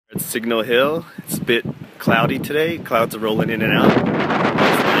Signal Hill. It's a bit cloudy today. Clouds are rolling in and out.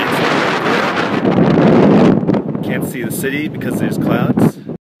 Can't see the city because there's clouds.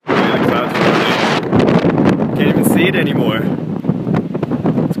 The clouds are can't even see it anymore.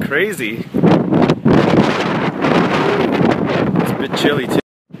 It's crazy. It's a bit chilly too.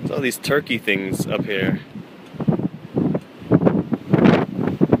 There's all these turkey things up here.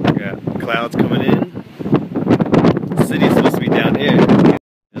 Got clouds coming in. The city's supposed to be down here.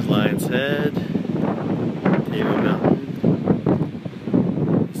 There's Lion's Head, Table Mountain.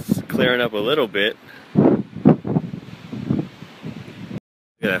 It's clearing up a little bit.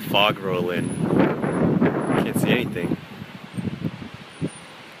 Look at that fog roll in. Can't see anything.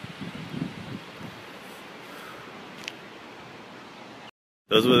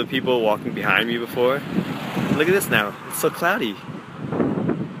 Those were the people walking behind me before. Look at this now. It's so cloudy.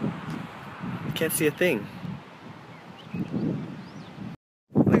 I can't see a thing.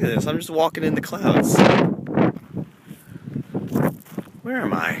 Look at this. I'm just walking in the clouds. Where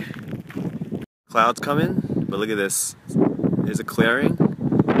am I? Clouds coming, but look at this. There's a clearing.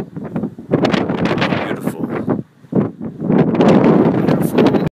 Beautiful.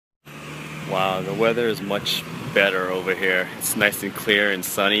 Beautiful. Wow, the weather is much better over here. It's nice and clear and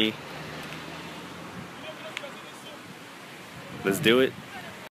sunny. Let's do it.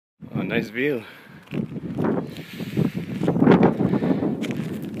 Oh, nice view.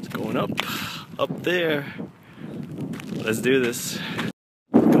 It's going up there. Let's do this.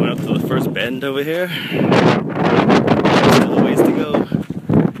 Going up to the first bend over here. Still a ways to go.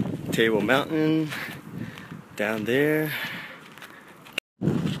 Table Mountain down there.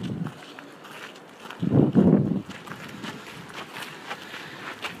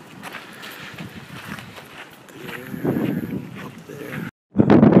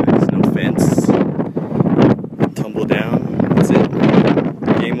 Tumble down, that's it.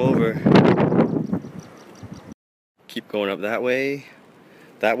 Game over. Keep going up that way.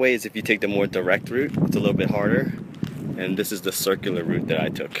 That way is if you take the more direct route, it's a little bit harder. And this is the circular route that I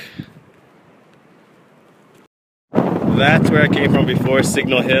took. That's where I came from before,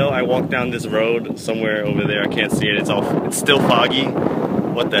 Signal Hill. I walked down this road somewhere over there. I can't see it. It's still foggy.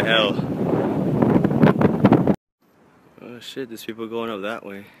 What the hell? Oh shit, there's people going up that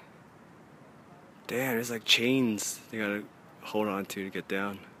way. Damn, there's like chains they gotta hold on to get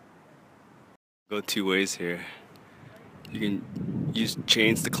down. Go two ways here. You can use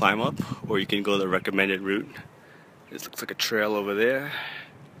chains to climb up, or you can go the recommended route. This looks like a trail over there.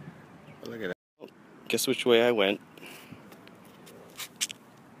 Oh, look at that. Oh, guess which way I went.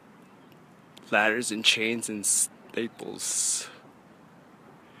 Ladders and chains and staples.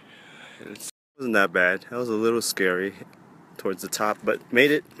 It wasn't that bad. That was a little scary towards the top, but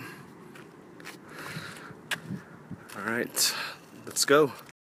made it. Alright, let's go.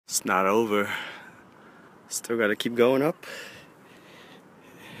 It's not over. Still gotta keep going up.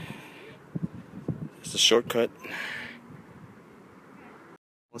 It's a shortcut.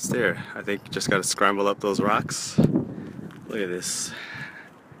 Almost there. I think just gotta scramble up those rocks. Look at this.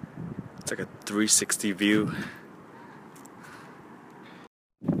 It's like a 360 view.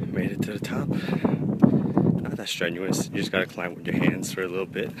 Made it to the top. Not that strenuous. You just gotta climb with your hands for a little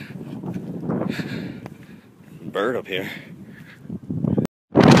bit. Bird up here.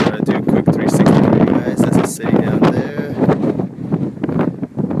 Gotta do a quick 360 for you guys. That's the city down there.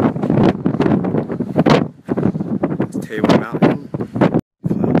 It's Table Mountain.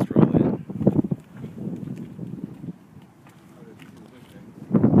 Clouds rolling.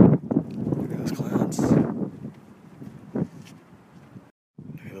 Look at those clouds. Look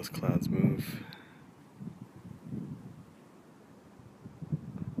at those clouds move.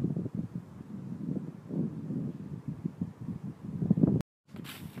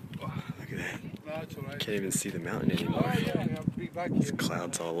 Can't even see the mountain anymore. There's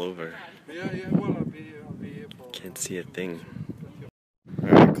clouds all over. Can't see a thing.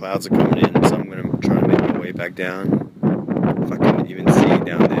 Alright, clouds are coming in, so I'm gonna try to make my way back down. If I can even see it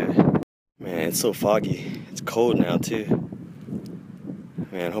down there. Man, it's so foggy. It's cold now too.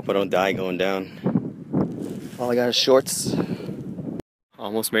 Man, hope I don't die going down. All I got is shorts.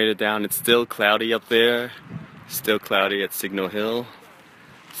 Almost made it down. It's still cloudy up there. Still cloudy at Signal Hill.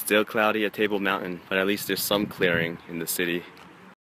 Still cloudy at Table Mountain, but at least there's some clearing in the city.